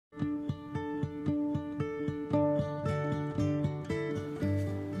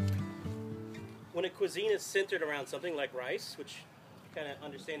when a cuisine is centered around something like rice, which you're kind of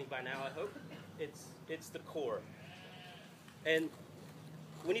understanding by now, I hope, it's the core. And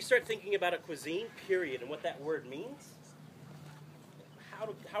when you start thinking about a cuisine, period, and what that word means,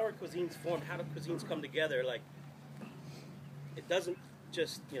 how are cuisines formed? How do cuisines come together? Like, it doesn't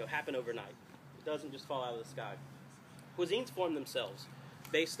just happen overnight. It doesn't just fall out of the sky. Cuisines form themselves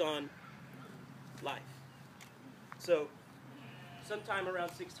based on life. So, sometime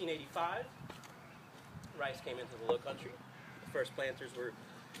around 1685, rice came into the Lowcountry. The first planters were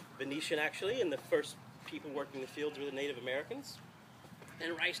Venetian, actually, and the first people working the fields were the Native Americans.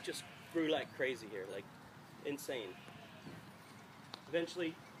 And rice just grew like crazy here, like insane.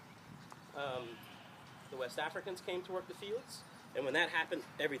 Eventually, the West Africans came to work the fields, and when that happened,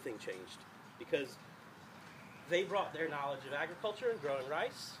 everything changed, because they brought their knowledge of agriculture and growing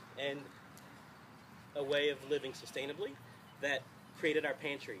rice and a way of living sustainably that created our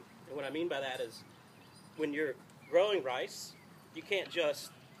pantry. And what I mean by that is, when you're growing rice, you can't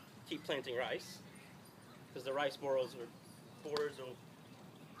just keep planting rice, because the rice borers will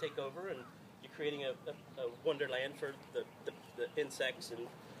take over, and you're creating a wonderland for the insects and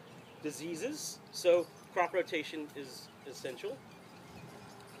diseases. So crop rotation is essential.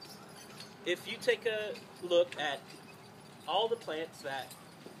 If you take a look at all the plants that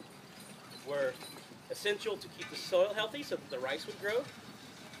were essential to keep the soil healthy so that the rice would grow,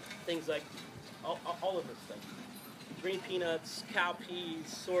 things like all of this stuff. Green peanuts, cowpeas,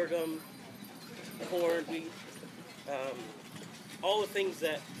 sorghum, corn, wheat, all the things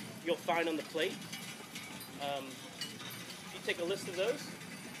that you'll find on the plate. If you take a list of those,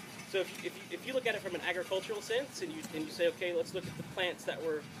 so if you look at it from an agricultural sense, and you say, okay, let's look at the plants that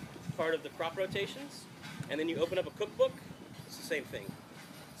were part of the crop rotations, and then you open up a cookbook, it's the same thing.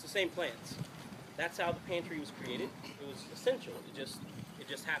 It's the same plants. That's how the pantry was created. It was essential. It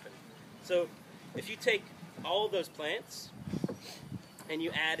just happened. So if you take all of those plants and you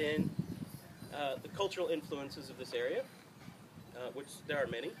add in the cultural influences of this area, which there are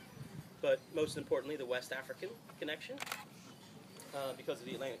many, but most importantly the West African connection, because of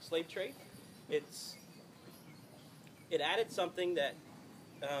the Atlantic slave trade, it added something that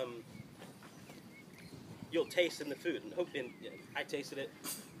you'll taste in the food. And I tasted it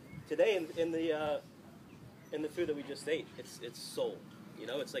today in the food that we just ate. It's soul.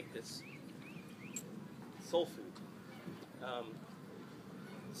 It's like this soul food.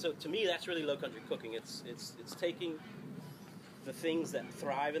 So to me, that's really Lowcountry cooking. It's taking the things that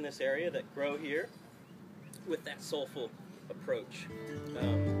thrive in this area, that grow here, with that soulful approach.